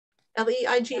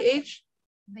Leigh?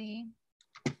 Lee.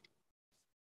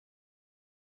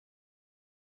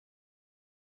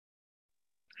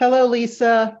 Hello,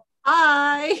 Lisa.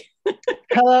 Hi.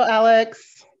 Hello,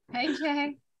 Alex. Hey,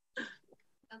 Jay.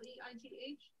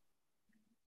 Leigh?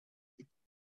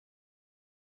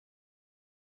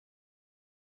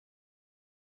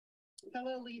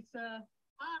 Hello, Lisa.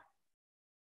 Hi.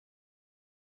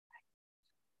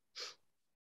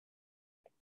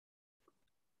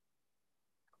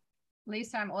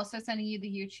 Lisa, I'm also sending you the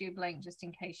YouTube link just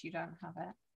in case you don't have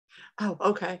it. Oh,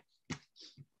 okay.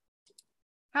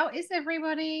 How is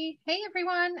everybody? Hey,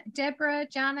 everyone. Deborah,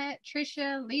 Janet,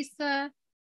 Trisha, Lisa,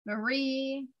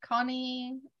 Marie,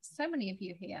 Connie, so many of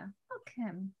you here.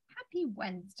 Welcome. Happy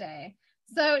Wednesday.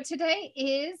 So today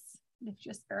is Lift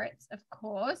Your Spirits, of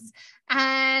course.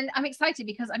 And I'm excited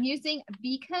because I'm using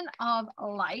Beacon of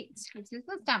Light, which is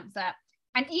the stamp set.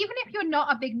 And even if you're not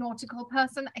a big nautical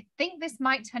person, I think this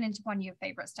might turn into one of your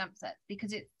favorite stamp sets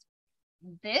because it's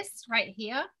this right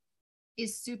here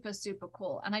is super, super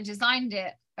cool. And I designed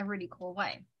it a really cool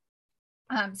way.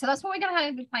 So that's what we're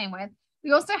going to be playing with.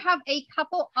 We also have a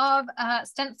couple of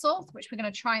stencils, which we're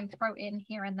going to try and throw in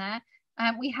here and there.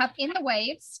 We have In the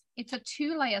Waves. It's a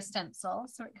 2-layer stencil.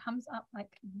 So it comes up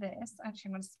like this. Actually,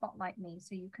 I'm going to spotlight me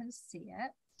so you can see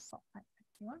it. Spotlight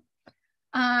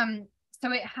everyone.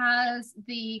 So it has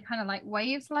the kind of like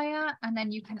waves layer, and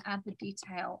then you can add the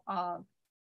detail of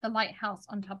the lighthouse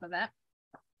on top of it.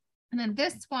 And then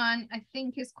this one, I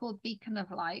think, is called Beacon of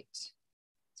Light.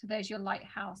 So there's your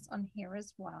lighthouse on here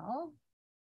as well.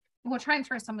 We'll try and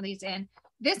throw some of these in.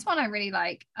 This one I really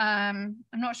like. I'm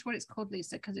not sure what it's called,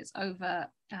 Lisa, because it's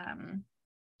overdone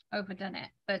it.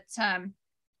 But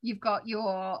you've got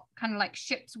your kind of like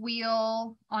ship's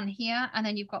wheel on here, and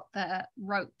then you've got the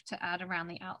rope to add around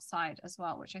the outside as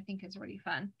well, which I think is really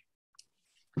fun.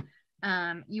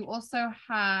 You also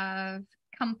have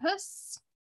compass.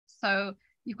 So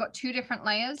you've got 2 different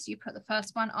layers. You put the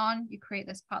first one on, you create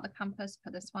this part of the compass,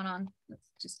 put this one on.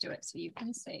 Let's just do it so you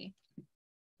can see.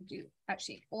 Do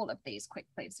actually all of these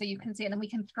quickly so you can see, and then we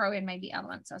can throw in maybe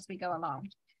elements as we go along.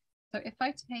 So if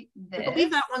I take this, I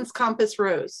believe that one's Compass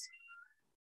Rose.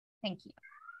 Thank you.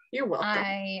 You're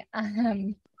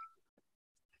welcome.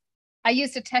 I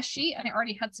used a test sheet and it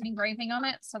already had some engraving on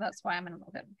it, so that's why I'm in a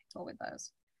little bit of a pickle with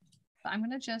those. But I'm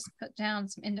going to just put down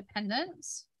some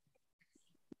independence.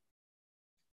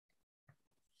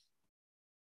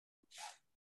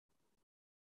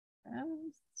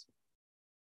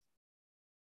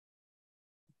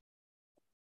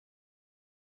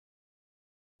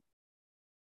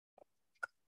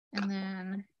 And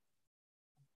then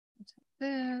take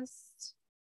this.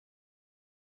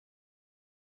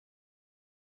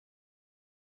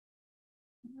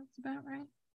 That's about right.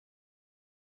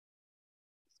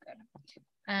 That's good.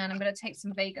 And I'm going to take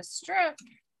some Vegas strip.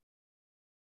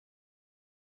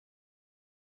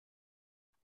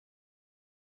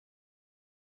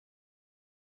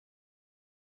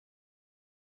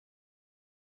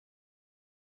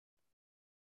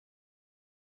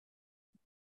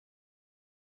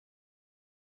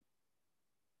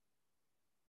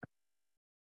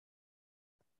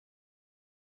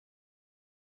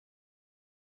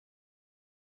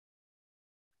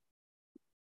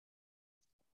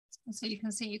 So you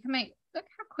can see, you can make, look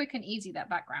how quick and easy that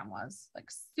background was, like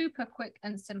super quick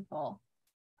and simple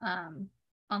on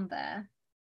there.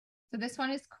 So this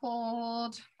one is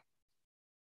called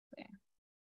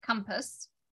Compass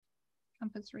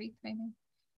Wreath, maybe.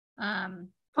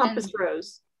 Compass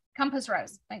Rose. Compass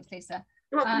Rose. Thanks, Lisa.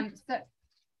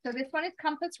 So this one is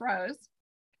Compass Rose.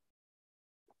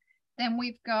 Then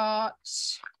we've got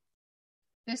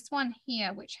this one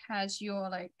here, which has your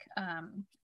like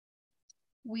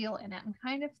wheel in it. I'm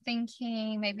kind of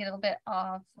thinking maybe a little bit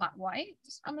of flat white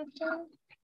on the top.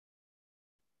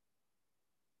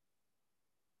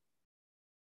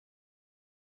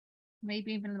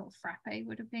 Maybe even a little frappe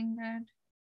would have been good.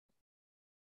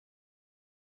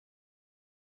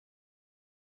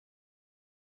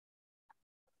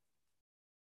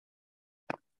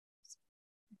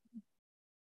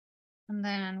 And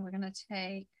then we're going to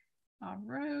take our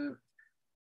rope.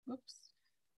 Whoops.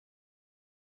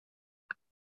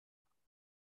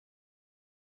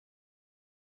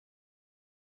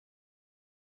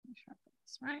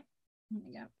 Right, there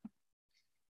we go.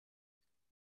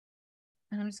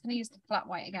 And I'm just going to use the flat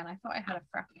white again. I thought I had a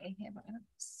frappe here, but I don't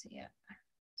see it.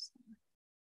 So.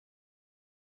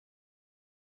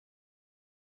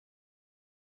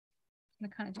 I'm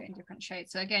going to kind of do it in different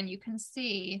shades. So again, you can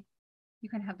see, you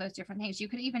can have those different things. You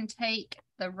could even take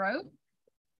the rope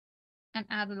and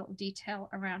add a little detail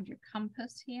around your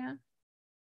compass here.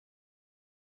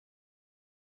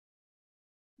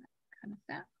 kind of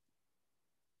that.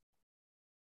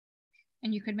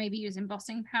 And you could maybe use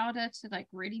embossing powder to like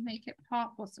really make it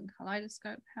pop, or some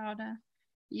kaleidoscope powder.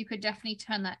 You could definitely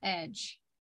turn that edge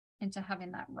into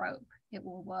having that rope. It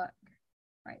will work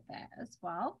right there as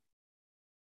well.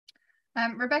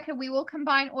 Rebecca, we will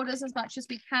combine orders as much as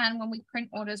we can. When we print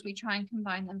orders, we try and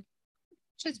combine them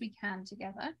as much as we can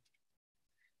together.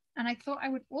 And I thought I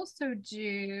would also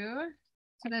do,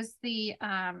 so there's the,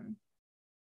 I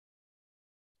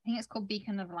think it's called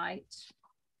Beacon of Light.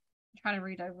 I'm trying to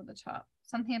read over the top.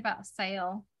 Something about a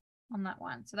sail on that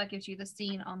one. So that gives you the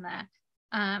scene on there.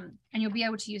 And you'll be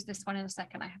able to use this one in a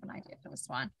second. I have an idea for this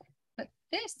one. But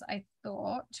this, I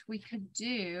thought we could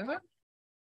do.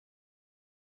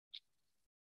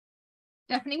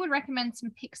 Definitely would recommend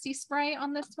some pixie spray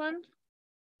on this one,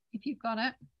 if you've got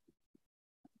it.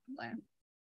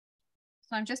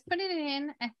 So I'm just putting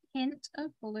in a hint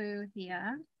of blue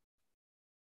here.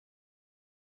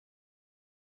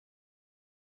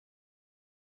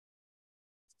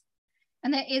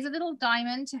 And there is a little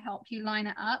diamond to help you line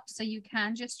it up. So you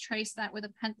can just trace that with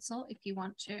a pencil if you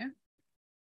want to.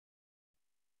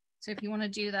 So if you want to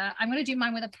do that, I'm going to do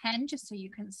mine with a pen just so you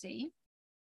can see.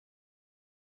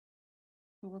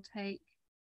 We'll take,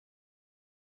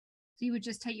 so you would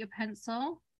just take your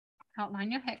pencil, outline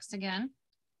your hexagon,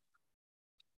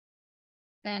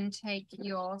 then take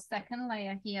your second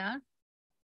layer here,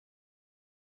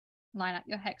 line up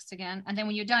your hexagon, and then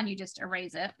when you're done, you just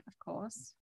erase it, of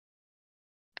course.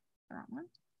 The wrong one,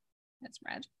 that's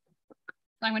red.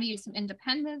 So I'm going to use some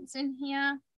independence in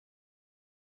here.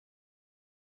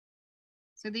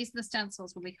 So these are the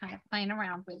stencils we'll be kind of playing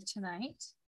around with tonight.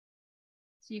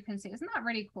 So you can see, isn't that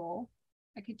really cool?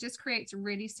 Like it just creates a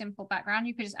really simple background.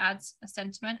 You could just add a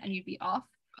sentiment and you'd be off.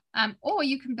 Or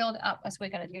you can build it up as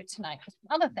we're going to do tonight with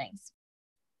other things.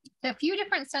 There are a few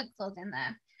different stencils in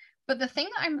there. But the thing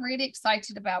that I'm really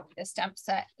excited about with this stamp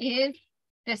set is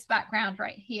this background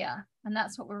right here. And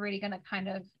that's what we're really going to kind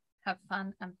of have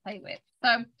fun and play with.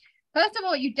 So first of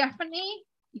all, you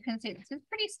can see this is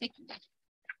pretty sticky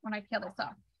when I peel this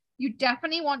off. You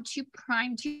definitely want to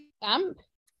prime to stamp.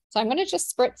 So I'm going to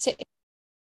just spritz it.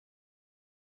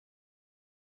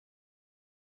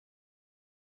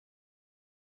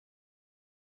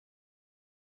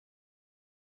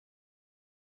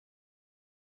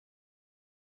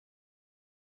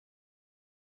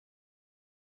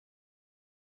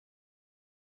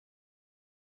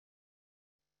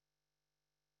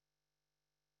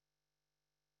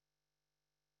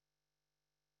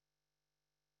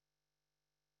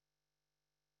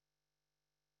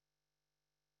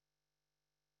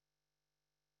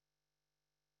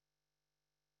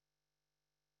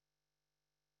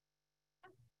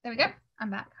 There we go.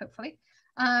 I'm back, hopefully.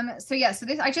 So yeah, so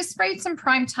this, I just sprayed some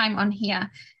prime time on here,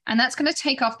 and that's going to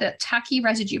take off the tacky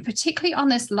residue, particularly on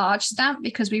this large stamp,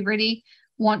 because we really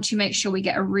want to make sure we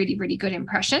get a really, really good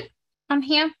impression on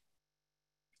here.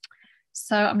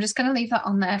 So I'm just going to leave that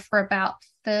on there for about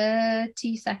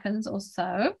 30 seconds or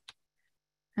so,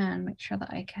 and make sure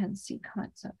that I can see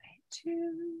comments up here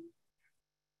too.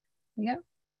 There we go.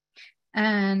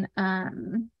 And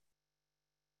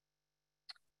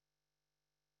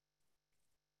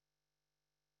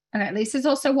okay, Lisa's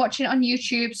also watching on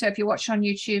YouTube. So if you're watching on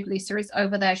YouTube, Lisa is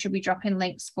over there. She'll be dropping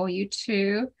links for you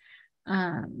too.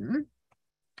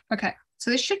 Okay, so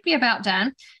this should be about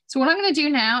done. So what I'm going to do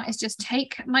now is just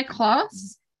take my cloth,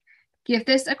 give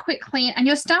this a quick clean, and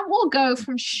your stamp will go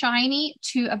from shiny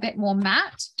to a bit more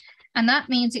matte. And that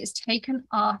means it's taken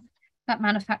off that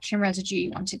manufacturing residue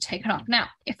you wanted taken off. Now,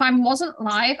 if I wasn't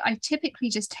live, I typically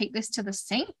just take this to the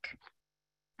sink.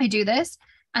 I do this,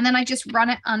 and then I just run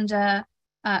it under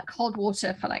cold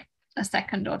water for like a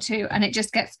second or two, and it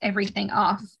just gets everything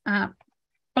off.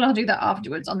 But I'll do that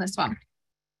afterwards on this one.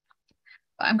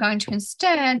 But I'm going to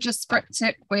instead just spritz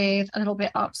it with a little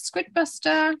bit of Squid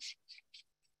Buster.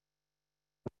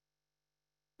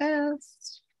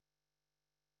 First.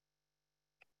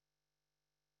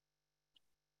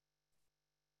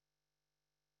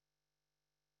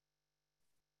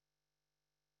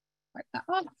 Wipe that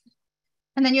off.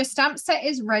 And then your stamp set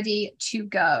is ready to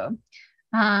go.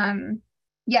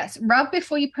 Yes, rub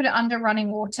before you put it under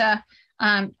running water,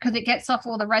 because it gets off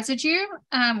all the residue.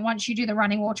 Once you do the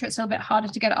running water, it's a little bit harder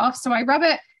to get it off. So I rub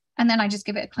it and then I just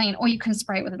give it a clean, or you can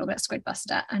spray it with a little bit of Squid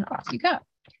Buster and off you go.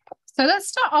 So let's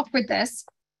start off with this.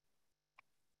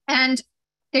 And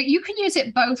you can use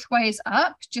it both ways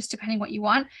up, just depending what you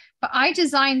want. But I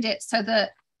designed it so that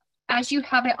as you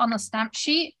have it on the stamp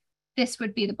sheet, this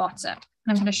would be the bottom. And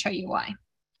I'm going to show you why.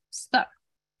 So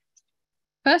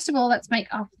first of all, let's make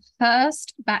our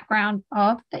first background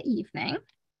of the evening.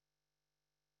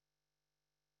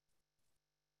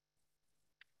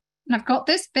 And I've got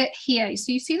this bit here.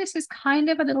 So you see this is kind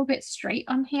of a little bit straight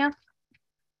on here.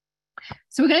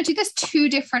 So we're going to do this 2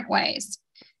 different ways.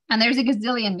 And there's a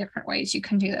gazillion different ways you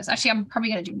can do this. Actually, I'm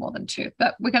probably going to do more than 2,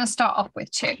 but we're going to start off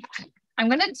with 2. I'm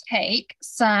going to take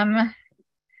some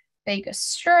Vegas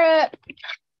strip,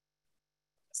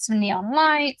 some neon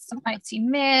lights, some icy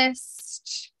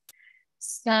mist,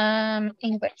 some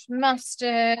English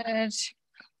mustard,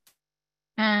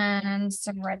 and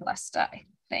some red Leicester, I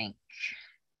think.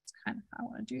 That's kind of how I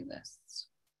want to do this.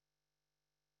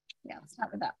 Yeah, let's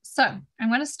start with that. So I'm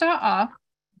going to start off.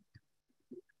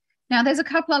 Now there's a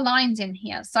couple of lines in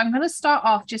here. So I'm going to start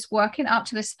off just working up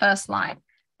to this first line.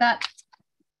 That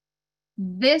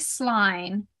this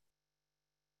line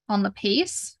on the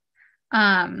piece,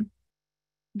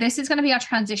 this is going to be our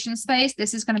transition space.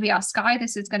 This is going to be our sky.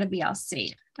 This is going to be our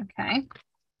sea. Okay.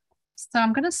 So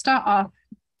I'm going to start off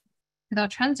with our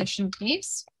transition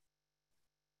piece.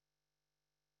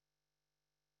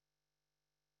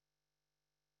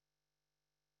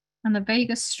 And the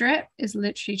Vegas strip is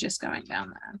literally just going down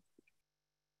there.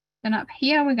 Then up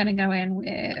here, we're going to go in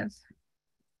with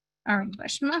our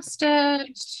English mustard.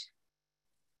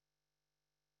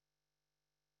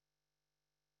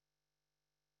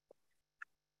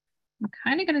 I'm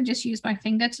kind of going to just use my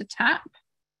finger to tap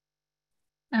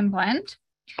and blend.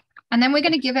 And then we're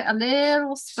going to give it a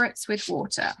little spritz with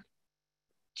water.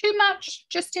 Too much,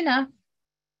 just enough.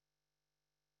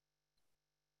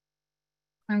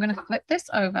 I'm going to flip this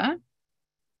over,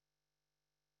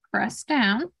 press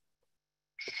down,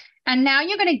 and now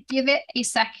you're going to give it a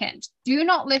second. Do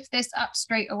not lift this up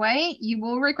straight away. You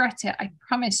will regret it, I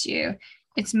promise you.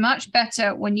 It's much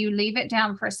better when you leave it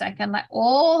down for a second, let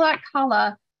all that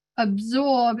color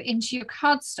absorb into your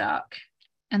cardstock,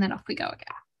 and then off we go again,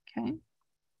 okay?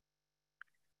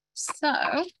 So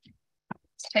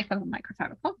let's take a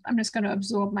microfiber cloth. I'm just going to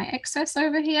absorb my excess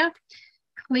over here.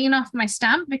 Clean off my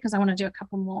stamp because I want to do a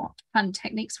couple more fun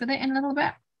techniques with it in a little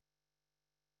bit.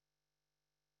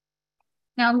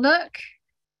 Now look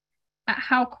at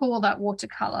how cool that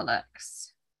watercolor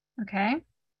looks, okay?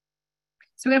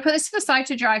 So we're going to put this to the side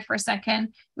to dry for a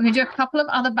second. We're going to do a couple of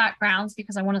other backgrounds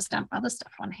because I want to stamp other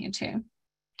stuff on here too.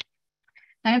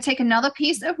 I'm going to take another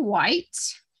piece of white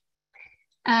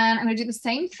and I'm going to do the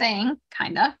same thing,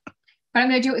 kind of, but I'm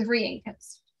going to do it with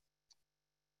re-inkers.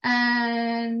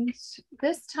 And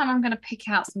this time I'm going to pick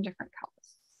out some different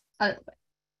colors a little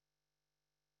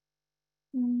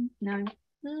bit.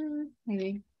 No,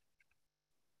 maybe.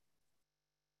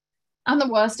 I'm the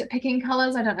worst at picking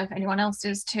colors. I don't know if anyone else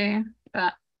is too,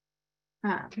 but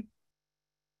kind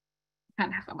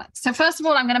of have fun with it. So first of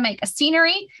all, I'm going to make a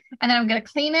scenery and then I'm going to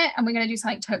clean it and we're going to do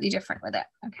something totally different with it.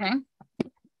 Okay.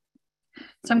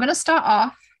 So I'm going to start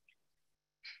off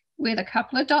with a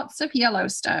couple of dots of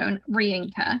Yellowstone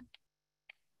re-inker.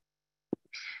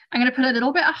 I'm going to put a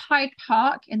little bit of Hyde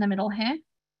Park in the middle here,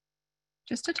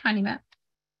 just a tiny bit.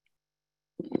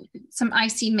 Some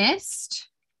icy mist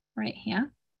right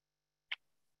here.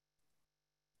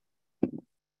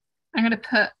 I'm going to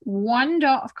put 1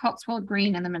 dot of Cotswold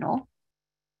green in the middle.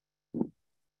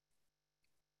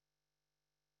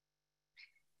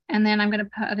 And then I'm going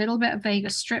to put a little bit of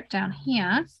Vegas strip down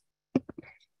here.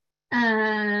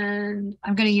 And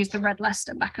I'm going to use the red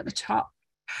Leicester back at the top.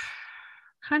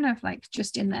 Kind of like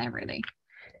just in there, really.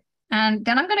 And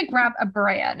then I'm going to grab a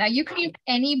brayer. Now, you can use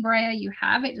any brayer you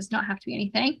have. It does not have to be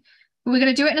anything. But we're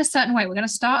going to do it in a certain way. We're going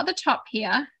to start at the top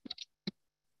here.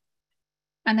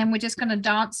 And then we're just going to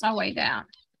dance our way down.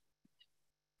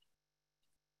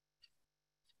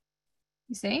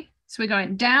 You see? So we're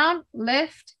going down,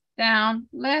 lift,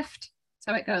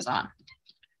 so it goes on,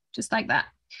 just like that.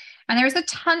 And there is a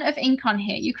ton of ink on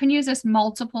here. You can use this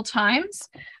multiple times.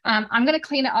 I'm going to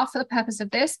clean it off for the purpose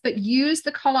of this, but use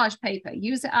the collage paper,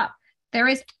 use it up. There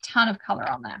is a ton of color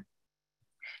on there.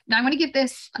 Now I'm going to give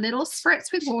this a little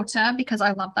spritz with water because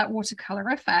I love that watercolor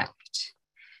effect.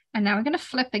 And now we're going to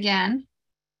flip again.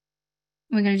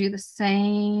 We're going to do the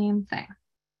same thing.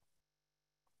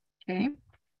 Okay.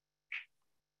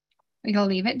 We're going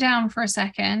to leave it down for a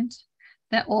second,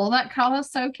 let all that color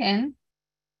soak in.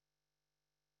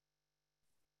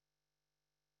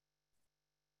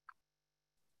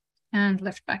 And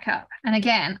lift back up. And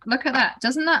again, look at that.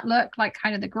 Doesn't that look like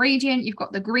kind of the gradient? You've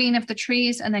got the green of the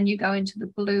trees and then you go into the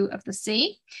blue of the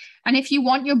sea. And if you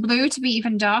want your blue to be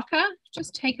even darker,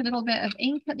 just take a little bit of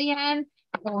ink at the end,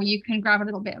 or you can grab a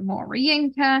little bit more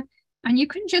re-inker and you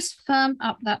can just firm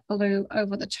up that blue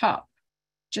over the top,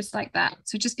 just like that.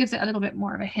 So it just gives it a little bit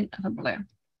more of a hint of a blue.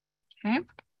 Okay.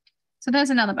 So there's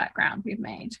another background we've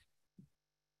made.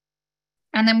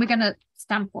 And then we're going to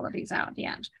stamp all of these out at the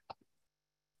end.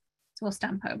 we'll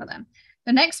stamp over them.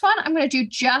 The next one, I'm going to do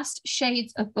just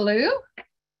shades of blue.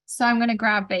 So I'm going to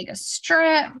grab Vegas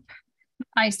Strip,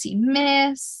 Icy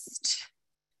Mist,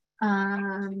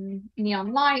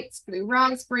 Neon Lights, Blue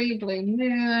Raspberry, Blue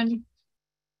Moon,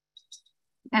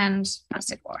 and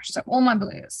Acid Wash. So all my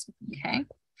blues. Okay.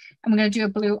 I'm going to do a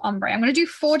blue ombre. I'm going to do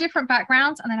 4 different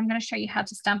backgrounds, and then I'm going to show you how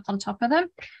to stamp on top of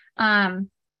them.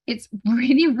 It's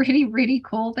really, really, really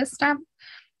cool, this stamp.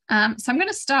 So I'm going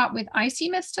to start with Icy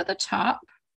Mist at the top.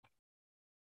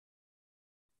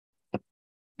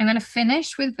 I'm going to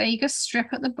finish with Vegas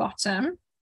Strip at the bottom,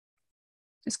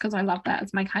 just because I love that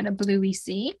as my kind of bluey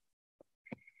sea.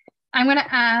 I'm going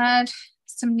to add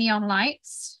some Neon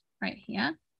Lights right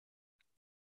here.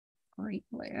 Great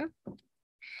blue.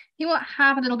 You want to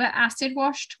have a little bit Acid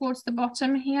Wash towards the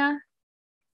bottom here,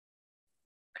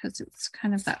 because it's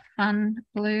kind of that fun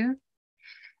blue.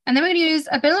 And then we're going to use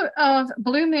a bit of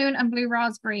Blue Moon and Blue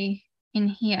Raspberry in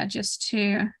here just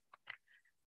to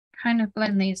kind of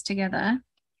blend these together.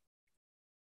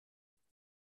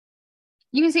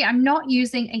 You can see I'm not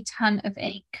using a ton of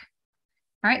ink.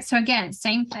 All right, so again,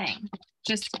 same thing.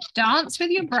 Just dance with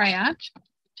your brayer.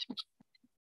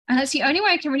 And that's the only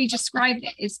way I can really describe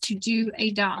it, is to do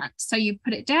a dance. So you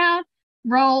put it down,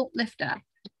 roll, lift up.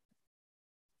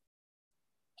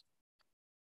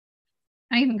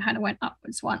 I even kind of went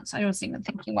upwards once. I wasn't even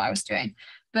thinking what I was doing.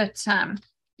 But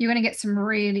you're going to get some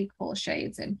really cool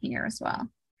shades in here as well.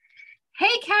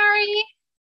 Hey, Carrie.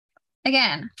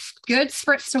 Again, good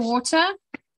spritz of water.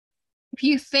 If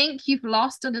you think you've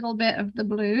lost a little bit of the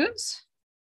blues,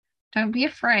 don't be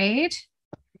afraid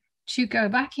to go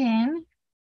back in,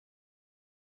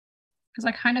 because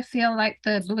I kind of feel like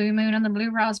the Blue Moon and the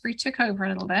Blue Raspberry took over a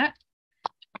little bit.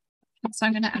 And so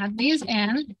I'm going to add these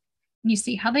in. You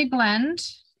see how they blend.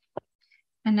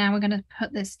 And now we're going to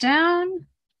put this down,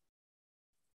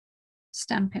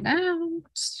 stamp it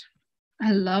out.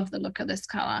 I love the look of this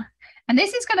color. And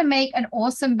this is going to make an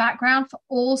awesome background for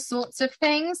all sorts of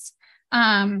things.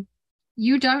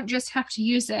 You don't just have to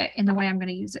use it in the way I'm going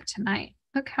to use it tonight.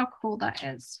 Look how cool that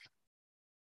is.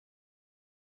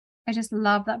 I just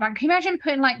love that background. Can you imagine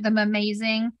putting like the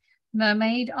Amazing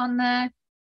Mermaid on there?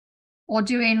 Or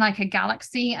doing like a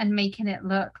galaxy and making it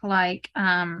look like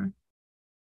the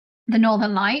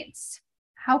Northern Lights?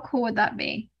 How cool would that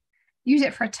be? Use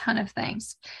it for a ton of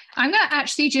things. I'm going to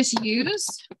actually just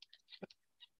use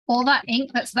all that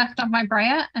ink that's left on my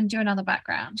brayer and do another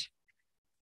background.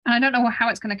 And I don't know how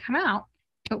it's going to come out,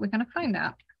 but we're going to find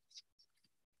out.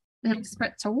 Little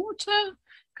spritz of water,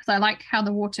 because I like how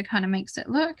the water kind of makes it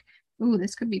look. Ooh,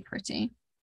 this could be pretty.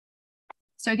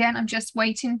 So again, I'm just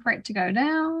waiting for it to go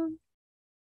down.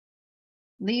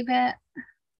 Leave it.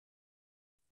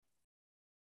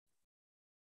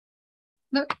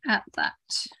 Look at that.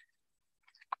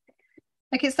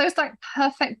 Like, it's those like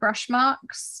perfect brush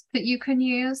marks that you can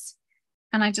use.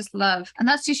 And I just love, and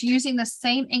that's just using the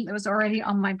same ink that was already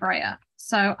on my brayer.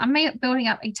 So I'm building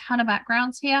up a ton of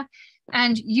backgrounds here,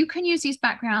 and you can use these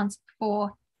backgrounds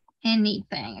for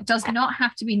anything. It does not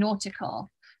have to be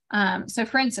nautical. So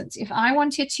for instance, if I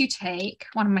wanted to take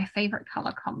one of my favorite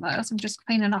color combos, I'm just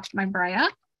cleaning off my brayer.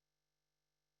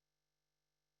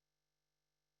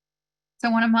 So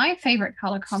one of my favorite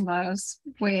color combos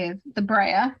with the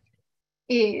brayer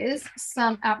is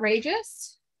some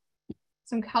Outrageous,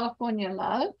 some California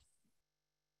Love,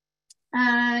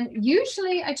 and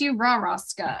usually I do Rah Rah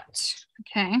Skirt.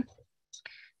 Okay,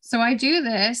 so I do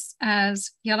this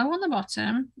as yellow on the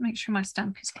bottom. Make sure my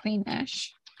stamp is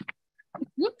cleanish.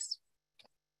 Whoops.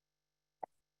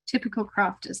 Typical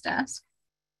crafter's desk.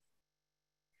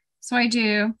 So I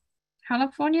do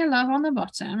California Love on the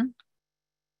bottom,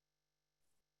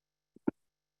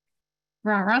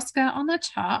 Rah Rah Skirt on the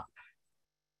top.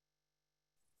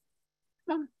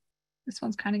 Come on. This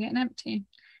one's kind of getting empty. You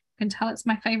can tell it's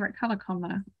my favorite color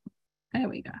combo. There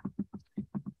we go.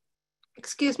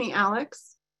 Excuse me,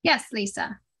 Alex. Yes,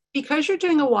 Lisa. Because you're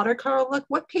doing a watercolor look,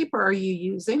 what paper are you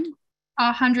using?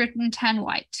 110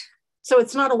 white. So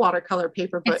it's not a watercolor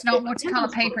paper, but it's not watercolor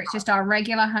paper. It's just our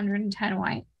regular 110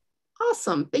 white.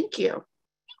 Awesome. Thank you.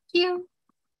 Thank you.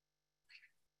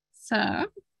 So,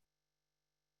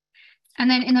 and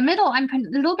then in the middle, I'm putting a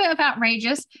little bit of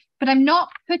Outrageous, but I'm not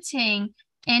putting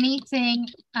anything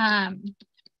like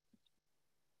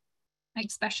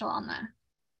special on there.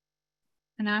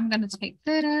 And now I'm going to take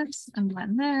this and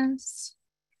blend this.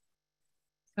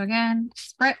 So again,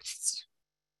 spritz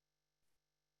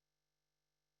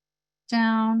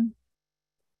down.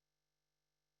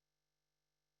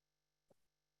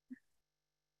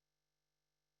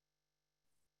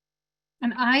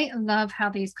 And I love how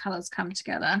these colors come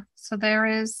together. So there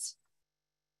is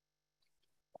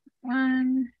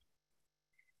one.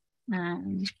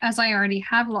 And as I already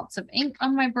have lots of ink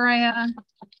on my brayer,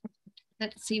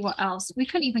 let's see what else. We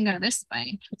could even go this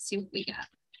way. Let's see what we get.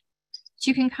 So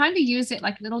you can kind of use it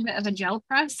like a little bit of a gel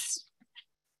press.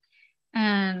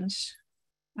 And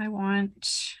I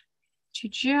want to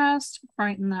just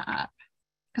brighten that up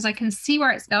because I can see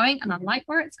where it's going and I like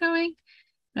where it's going,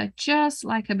 but I just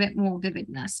like a bit more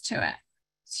vividness to it.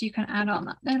 So you can add on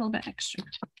that little bit extra.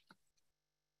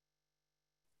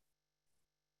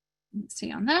 Let's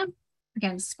see on there.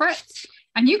 Again, spritz.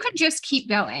 And you could just keep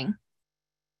going.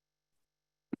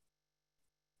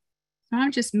 So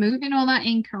I'm just moving all that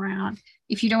ink around.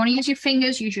 If you don't want to use your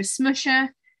fingers, use your smusher.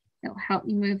 It'll help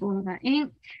you move all of that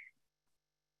ink.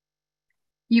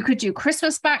 You could do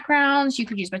Christmas backgrounds. You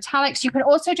could use metallics. You could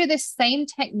also do this same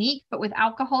technique, but with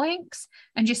alcohol inks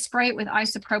and just spray it with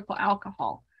isopropyl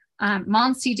alcohol.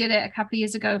 Mansi did it a couple of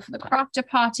years ago for the crafter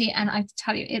party. And I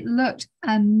tell you, it looked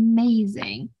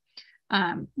amazing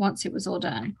once it was all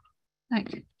done.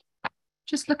 Like,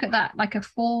 just look at that, like a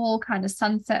fall kind of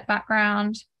sunset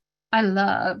background. I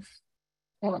love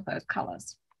all of those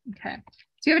colors. Okay,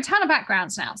 so we have a ton of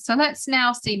backgrounds now. So let's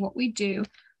now see what we do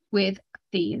with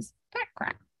these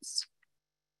backgrounds.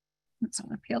 So I'm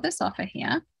going to peel this off of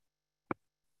here.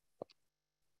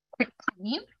 Quick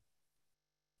clean.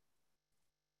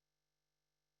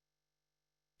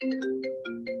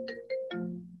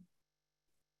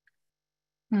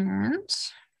 And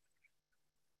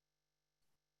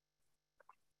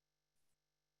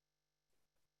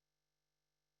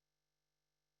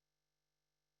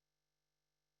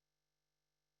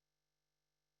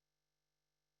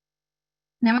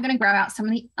now we're going to grab out some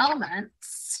of the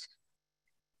elements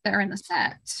that are in the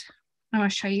set. I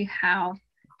want to show you how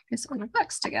this all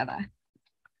works together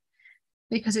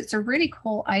because it's a really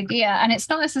cool idea and it's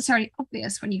not necessarily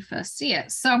obvious when you first see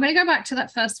it. So I'm going to go back to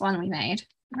that first one we made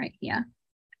right here.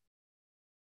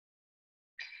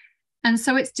 And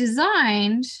so it's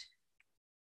designed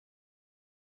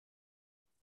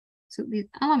so these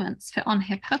elements fit on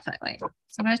here perfectly.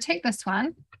 So I'm going to take this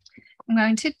one. I'm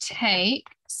going to take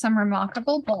some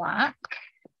Remarkable Black.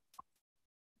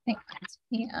 I think that's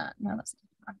here. No, that's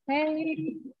not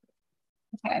okay.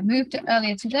 Okay, I moved it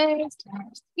earlier today. So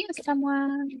it's here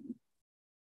somewhere.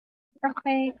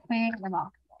 Perfect, quick,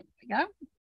 Remarkable. There we go.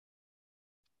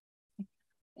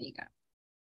 There you go.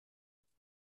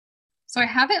 So I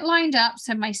have it lined up.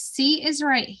 So my C is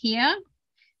right here.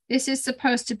 This is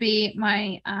supposed to be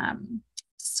my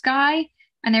sky.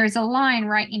 And there is a line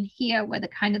right in here where the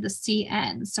kind of the C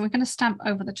ends. So we're going to stamp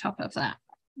over the top of that.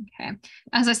 Okay.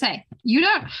 As I say, you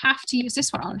don't have to use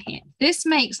this one on here. This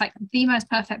makes like the most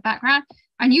perfect background.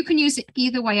 And you can use it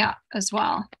either way up as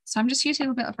well. So I'm just using a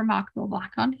little bit of Remarkable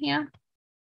Black on here.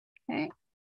 Okay.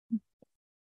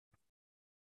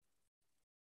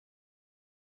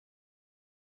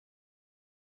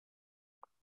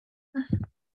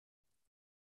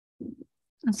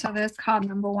 And so there's card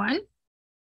number one.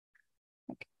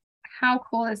 How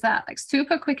cool is that? Like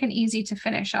super quick and easy to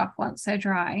finish off once they're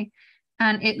dry.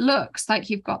 And it looks like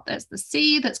you've got there's the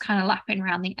sea that's kind of lapping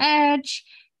around the edge.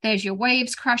 There's your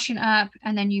waves crashing up.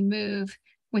 And then you move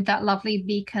with that lovely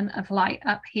beacon of light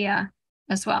up here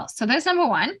as well. So there's number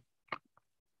one.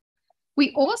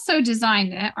 We also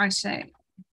designed it, I say,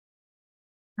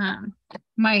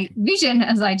 my vision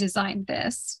as I designed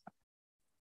this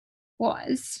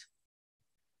was,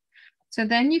 so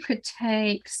then you could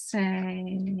take, say,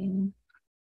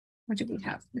 what do we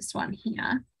have? This one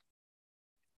here.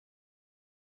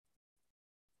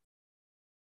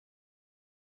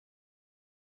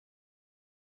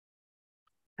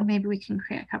 And maybe we can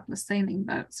create a couple of sailing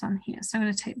boats on here. So I'm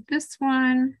going to take this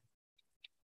one.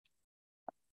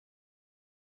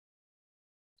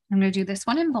 I'm going to do this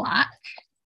one in black.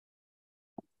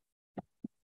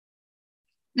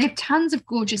 They have tons of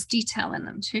gorgeous detail in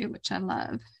them too, which I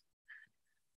love.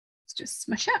 Let's just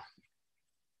smush up.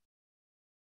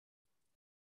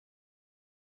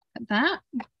 Like that.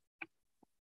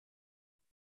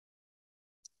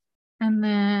 And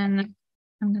then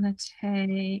I'm going to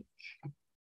take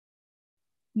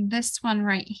this one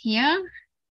right here.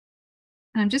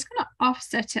 And I'm just going to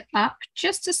offset it up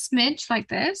just a smidge like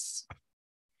this.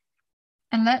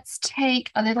 And let's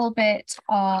take a little bit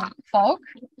of fog.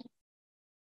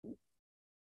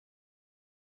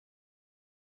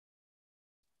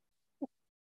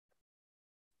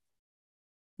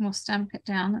 We'll stamp it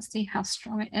down. Let's see how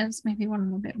strong it is. Maybe one a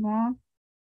little bit more.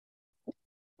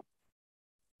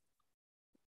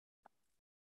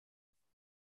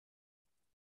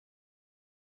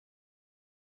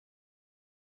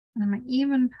 And I might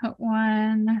even put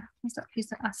one, what's that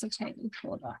piece of acetate we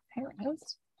pulled off? Here it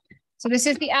is. So this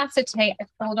is the acetate. I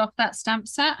pulled off that stamp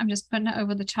set. I'm just putting it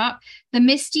over the top. The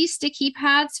Misty sticky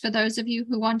pads, for those of you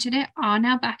who wanted it, are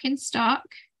now back in stock.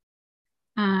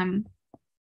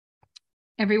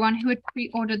 Everyone who had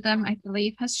pre-ordered them, I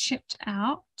believe, has shipped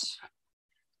out.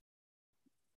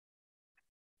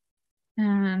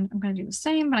 And I'm going to do the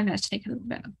same, but I'm going to take a little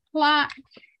bit of black.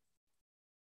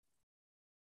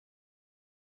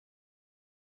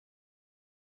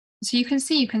 So you can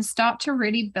see, you can start to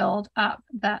really build up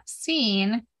that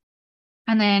scene,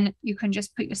 and then you can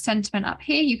just put your sentiment up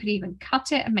here. You could even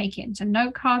cut it and make it into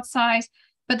note card size,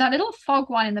 but that little fog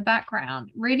one in the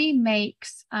background really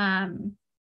makes kind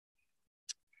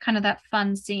of that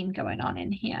fun scene going on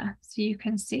in here. So you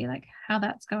can see like how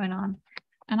that's going on.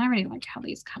 And I really like how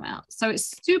these come out. So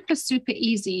it's super, super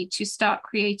easy to start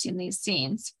creating these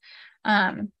scenes.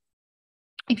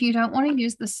 If you don't want to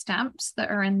use the stamps that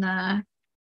are in the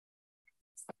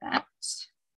set,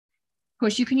 of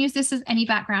course, you can use this as any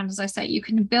background. As I say, you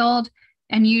can build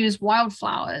and use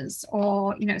wildflowers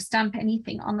or, you know, stamp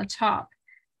anything on the top.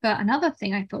 But another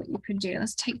thing I thought you could do,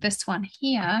 let's take this one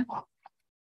here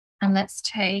and let's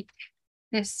take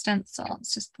this stencil.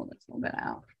 Let's just pull this a little bit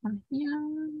out from here.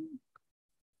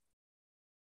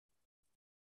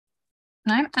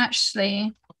 And I'm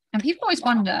actually, and people always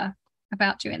wonder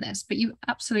about doing this, but you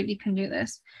absolutely can do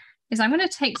this, is I'm going to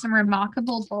take some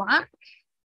Remarkable black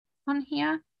on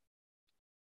here.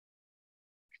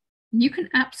 You can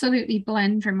absolutely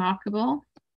blend Remarkable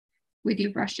with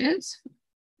your brushes.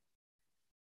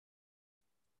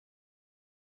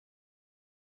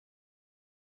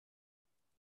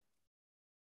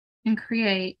 And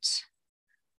create,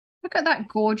 look at that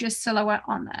gorgeous silhouette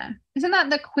on there. Isn't that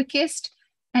the quickest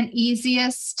and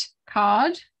easiest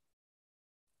card?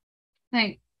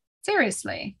 Like,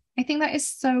 seriously, I think that is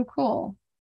so cool.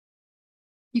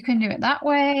 You can do it that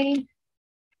way.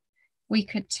 We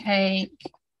could take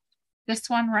this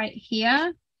one right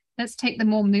here. Let's take the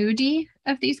more moody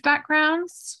of these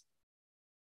backgrounds.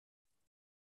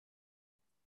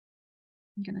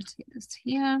 I'm going to take this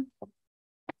here.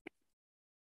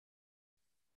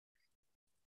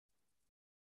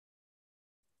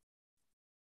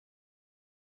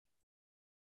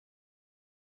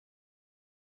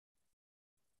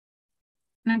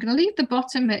 And I'm going to leave the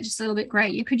bottom bit just a little bit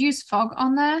gray. You could use fog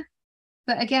on there,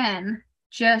 but again,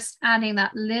 just adding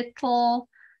that little,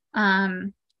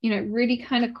 you know, really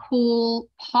kind of cool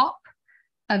pop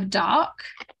of dark.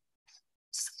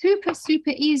 Super,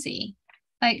 super easy.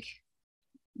 Like,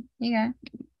 yeah,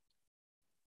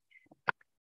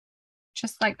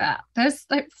 just like that. There's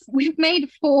like, we've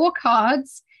made 4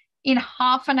 cards in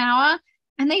half an hour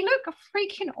and they look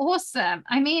freaking awesome.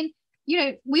 I mean, you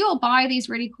know, we all buy these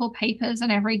really cool papers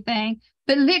and everything,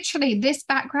 but literally this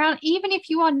background, even if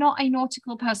you are not a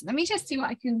nautical person, let me just see what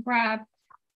I can grab.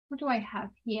 What do I have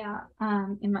here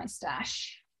in my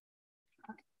stash?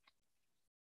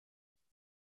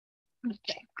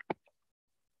 Okay.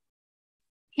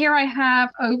 Here I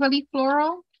have Overly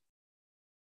Floral.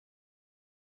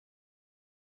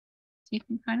 So you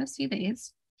can kind of see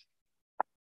these.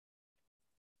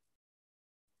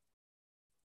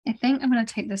 I think I'm going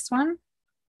to take this one.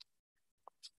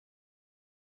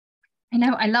 I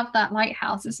know, I love that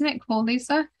lighthouse. Isn't it cool,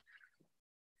 Lisa?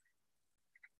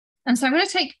 And so I'm going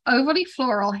to take Overly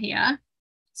Floral here.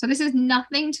 So this is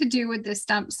nothing to do with this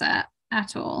stamp set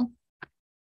at all.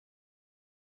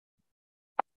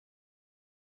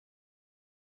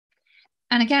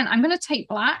 And again, I'm going to take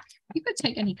black. You could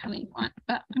take any color you want,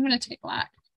 but I'm going to take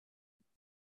black.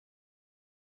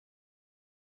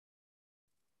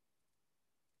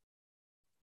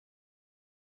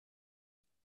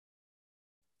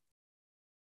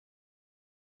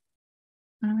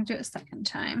 I'm going to do it a second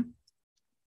time.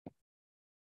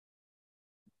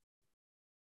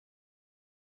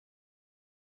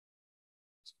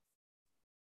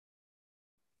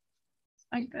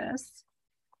 Like this.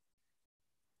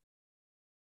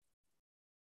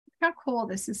 How cool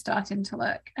this is starting to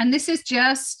look. And this is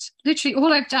just literally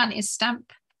all I've done is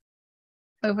stamp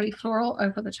Overly Floral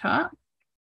over the top.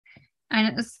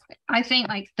 And it's, I think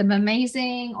like the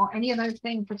Amazing or any of those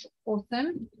things is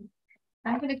awesome.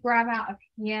 I'm going to grab out of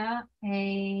here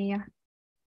a,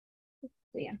 let's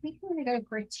see, I think I'm going to go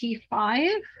for a T5.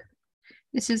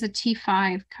 This is a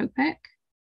T5 Copic.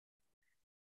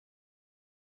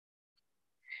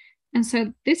 And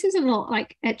so this is a little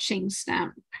like etching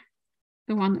stamp,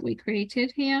 the one that we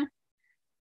created here.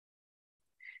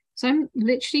 So I'm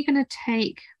literally going to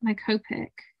take my Copic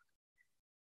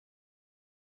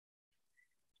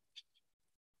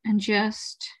and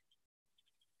just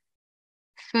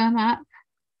firm up,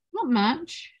 not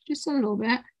much, just a little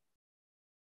bit.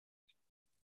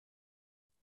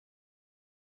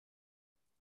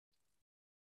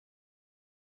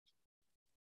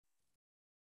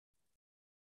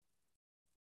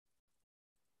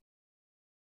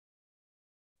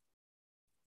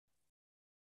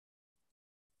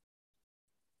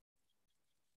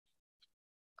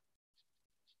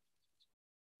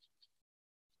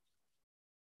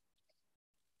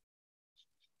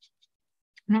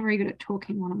 I'm not very good at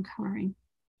talking while I'm coloring.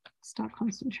 Start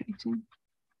concentrating.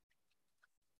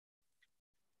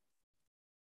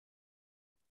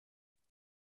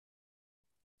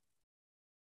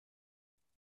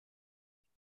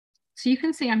 So you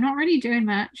can see I'm not really doing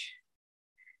much.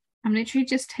 I'm literally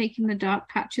just taking the dark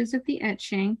patches of the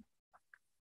etching.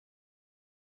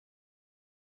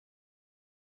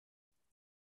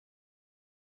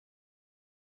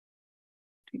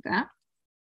 Like that.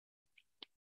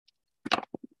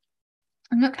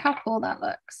 And look how cool that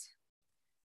looks.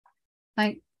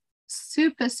 Like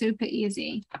super, super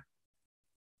easy.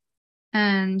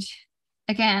 And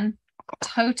again,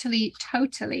 totally,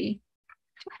 totally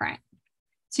different.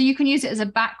 So you can use it as a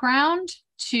background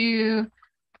to,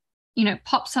 you know,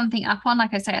 pop something up on.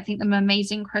 Like I say, I think the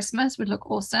Amazing Christmas would look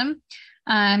awesome.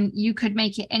 You could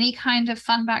make it any kind of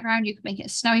fun background. You could make it a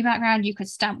snowy background. You could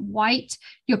stamp white.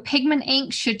 Your pigment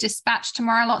ink should dispatch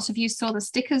tomorrow. Lots of you saw the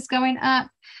stickers going up.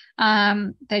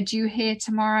 They're due here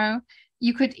tomorrow.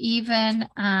 You could even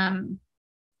turn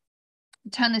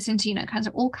this into, you know,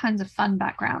 all kinds of fun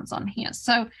backgrounds on here.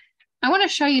 So I want to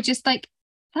show you just like,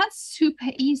 that's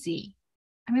super easy.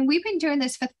 I mean, we've been doing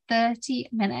this for 30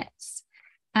 minutes.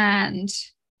 And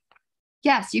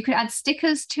yes, you could add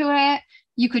stickers to it.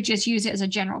 You could just use it as a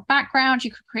general background.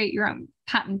 You could create your own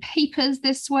pattern papers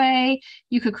this way.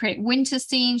 You could create winter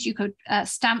scenes. You could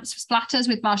stamp splatters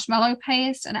with marshmallow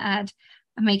paste and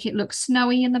make it look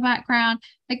snowy in the background.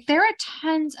 Like there are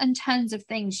tons and tons of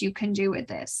things you can do with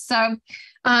this. So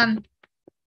wasn't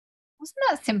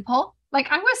that simple? Like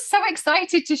I was so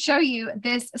excited to show you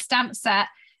this stamp set.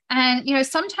 And, you know,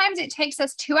 sometimes it takes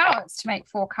us 2 hours to make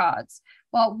 4 cards.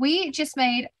 Well, we just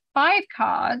made 5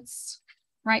 cards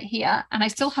right here, and I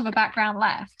still have a background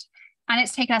left. And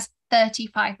it's taken us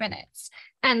 35 minutes.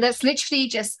 And that's literally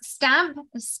just stamp,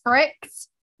 spritz,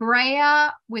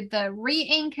 brayer with the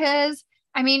re-inkers.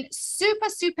 I mean, super,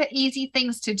 super easy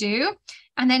things to do.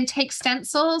 And then take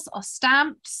stencils or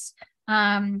stamps,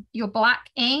 your black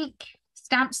ink,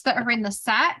 stamps that are in the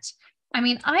set. I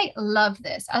mean, I love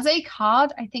this. As a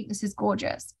card, I think this is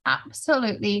gorgeous.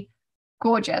 Absolutely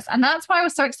gorgeous. And that's why I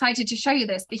was so excited to show you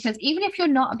this, because even if you're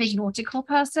not a big nautical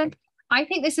person, I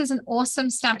think this is an awesome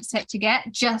stamp set to get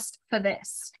just for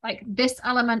this, like this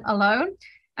element alone.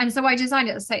 And so I designed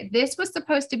it to say, this was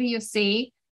supposed to be your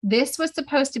sea, this was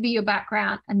supposed to be your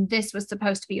background, and this was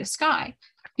supposed to be your sky.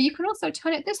 But you can also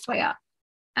turn it this way up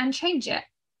and change it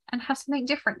and have something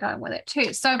different going with it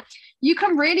too. So you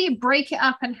can really break it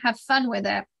up and have fun with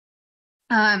it.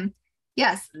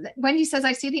 Yes, Wendy says,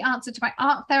 I see the answer to my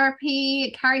art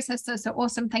therapy. Carrie says, so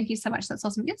awesome. Thank you so much. That's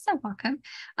awesome. You're so welcome.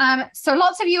 So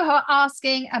lots of you are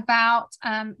asking about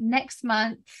next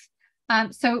month.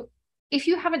 So if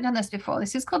you haven't done this before,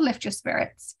 this is called Lift Your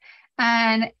Spirits.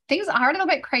 And things are a little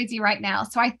bit crazy right now.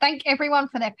 So I thank everyone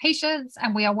for their patience,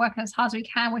 and we are working as hard as we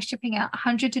can. We're shipping out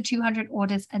 100 to 200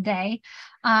 orders a day.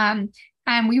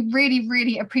 And we really,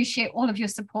 really appreciate all of your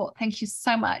support. Thank you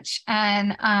so much.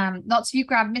 And lots of you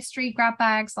grabbed mystery grab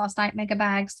bags last night, mega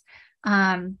bags.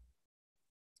 So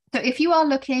if you are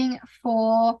looking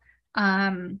for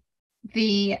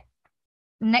the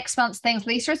next month's things,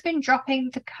 Lisa has been dropping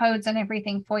the codes and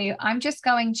everything for you. I'm just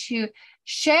going to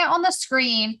share on the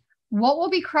screen what we'll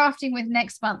be crafting with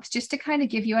next month, just to kind of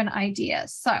give you an idea.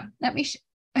 So let me,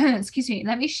 excuse me,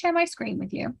 let me share my screen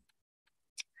with you.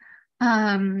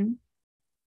 I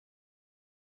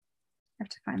have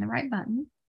to find the right button.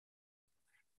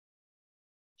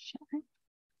 Share.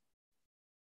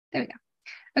 There we go.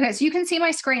 Okay, so you can see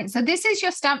my screen. So this is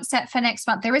your stamp set for next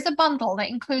month. There is a bundle that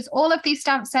includes all of these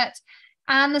stamp sets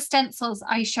and the stencils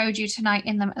I showed you tonight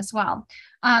in them as well.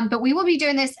 But we will be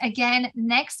doing this again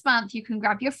next month. You can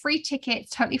grab your free ticket.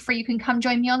 It's totally free. You can come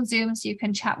join me on Zoom so you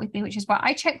can chat with me, which is why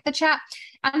I check the chat.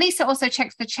 And Lisa also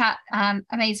checks the chat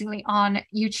amazingly on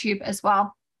YouTube as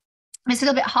well. It's a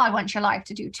little bit hard once you're live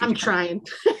to do too. I'm trying.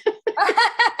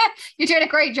 You're doing a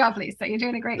great job, Lisa. You're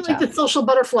doing a great job. Like the social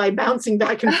butterfly bouncing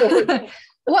back and forth.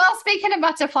 Well, speaking of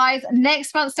butterflies,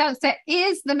 next month's stamp set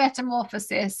is the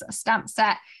Metamorphosis stamp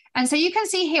set. And so you can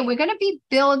see here, we're going to be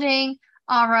building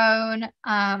our own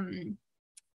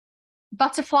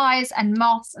butterflies and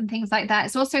moths and things like that.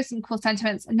 It's also some cool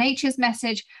sentiments. Nature's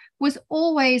message was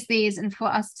always these, and for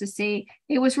us to see,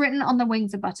 it was written on the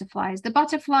wings of butterflies. The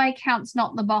butterfly counts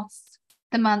not the moths,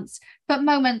 the months, but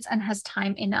moments, and has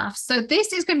time enough. So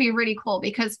this is going to be really cool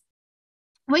because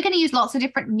we're going to use lots of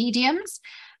different mediums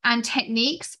and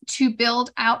techniques to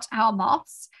build out our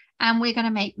moths. And we're going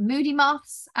to make moody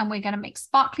moths, and we're going to make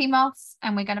sparkly moths,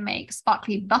 and we're going to make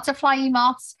sparkly butterfly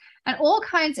moths, and all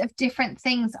kinds of different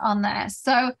things on there.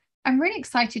 So I'm really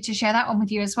excited to share that one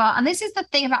with you as well. And this is the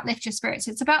thing about Lift Your Spirits.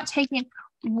 It's about taking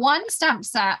one stamp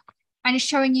set and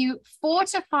showing you 4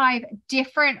 to 5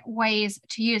 different ways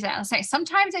to use it. I'll say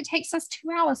sometimes it takes us 2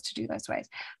 hours to do those ways,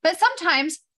 but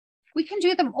sometimes we can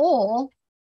do them all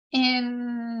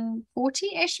in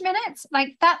 40-ish minutes.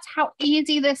 Like that's how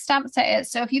easy this stamp set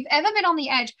is. So if you've ever been on the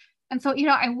edge and thought, you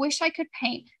know, I wish I could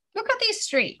paint, look at these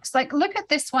streaks. Like, look at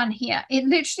this one here. It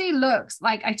literally looks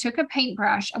like I took a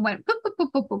paintbrush and went boop, boop,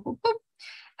 boop, boop, boop, boop, boop,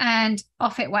 and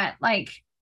off it went. Like,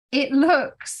 it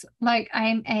looks like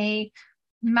I'm a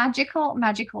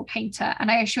magical painter.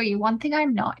 And I assure you, one thing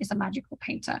I'm not is a magical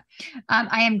painter.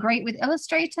 I am great with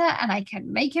Illustrator and I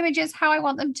can make images how I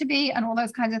want them to be and all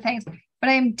those kinds of things, but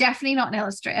I am definitely not an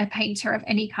illustrator, painter of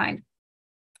any kind.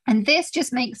 And this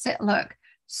just makes it look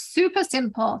super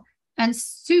simple and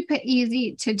super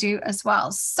easy to do as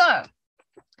well. So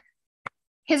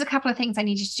here's a couple of things I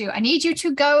need you to do. I need you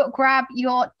to go grab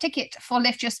your ticket for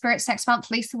Lift Your Spirits next month.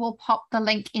 Lisa will pop the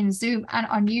link in Zoom and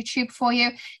on YouTube for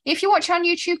you. If you watch on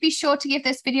YouTube, be sure to give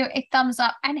this video a thumbs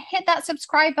up and hit that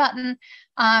subscribe button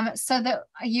so that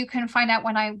you can find out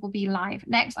when I will be live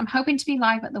next. I'm hoping to be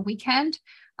live at the weekend.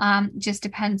 Just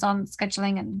depends on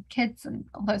scheduling and kids and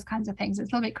all those kinds of things.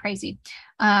 It's a little bit crazy.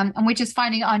 And we're just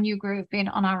finding our new groove, being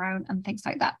on our own and things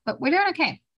like that. But we're doing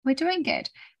okay. We're doing good.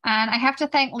 And I have to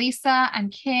thank Lisa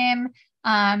and Kim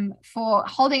for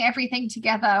holding everything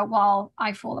together while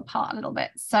I fall apart a little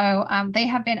bit. So they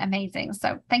have been amazing.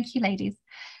 So thank you, ladies.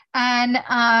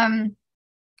 And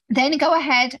then go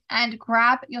ahead and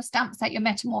grab your stamp set, your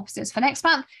Metamorphosis for next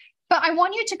month. But I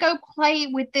want you to go play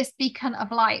with this beacon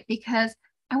of light because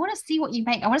I want to see what you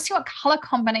make. I want to see what color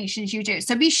combinations you do.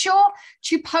 So be sure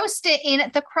to post it in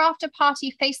the Crafter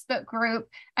Party Facebook group.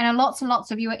 And lots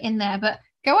of you are in there, but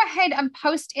go ahead and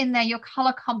post in there your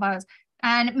color combos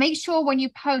and make sure when you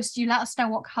post, you let us know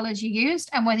what colors you used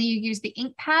and whether you use the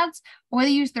ink pads or whether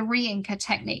you use the re-inker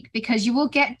technique, because you will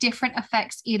get different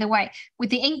effects either way.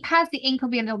 With the ink pads, the ink will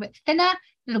be a little bit thinner, a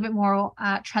little bit more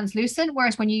translucent,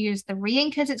 whereas when you use the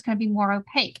re-inkers, it's going to be more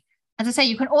opaque. As I say,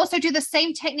 you can also do the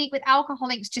same technique with alcohol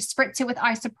inks, just spritz it with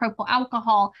isopropyl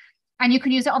alcohol, and you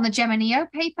can use it on the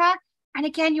Geminio paper. And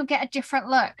again, you'll get a different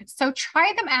look. So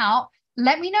try them out.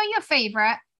 Let me know your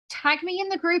favorite. Tag me in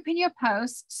the group in your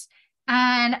posts,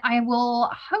 and I will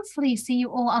hopefully see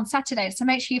you all on Saturday. So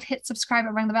make sure you've hit subscribe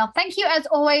and ring the bell. Thank you, as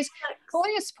always, for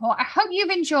your support. I hope you've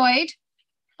enjoyed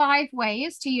 5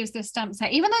 ways to use this stamp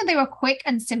set. Even though they were quick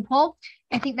and simple,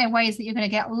 I think they're ways that you're going to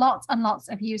get lots and lots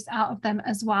of use out of them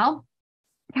as well.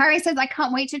 Carrie says, I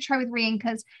can't wait to try with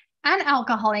re-inkers and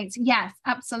alcohol inks. Yes,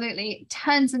 absolutely.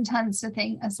 Tons and tons to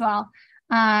think as well.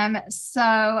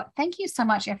 So thank you so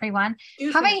much, everyone.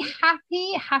 Have a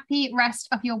happy rest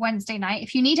of your Wednesday night.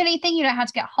 If you need anything, you know how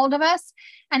to get hold of us.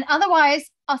 And otherwise,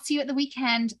 I'll see you at the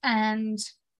weekend and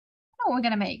I don't know what we're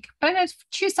going to make, but I'm going to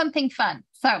choose something fun.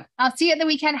 So I'll see you at the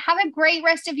weekend. Have a great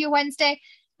rest of your Wednesday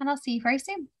and I'll see you very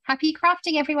soon. Happy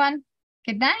crafting, everyone.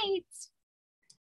 Good night.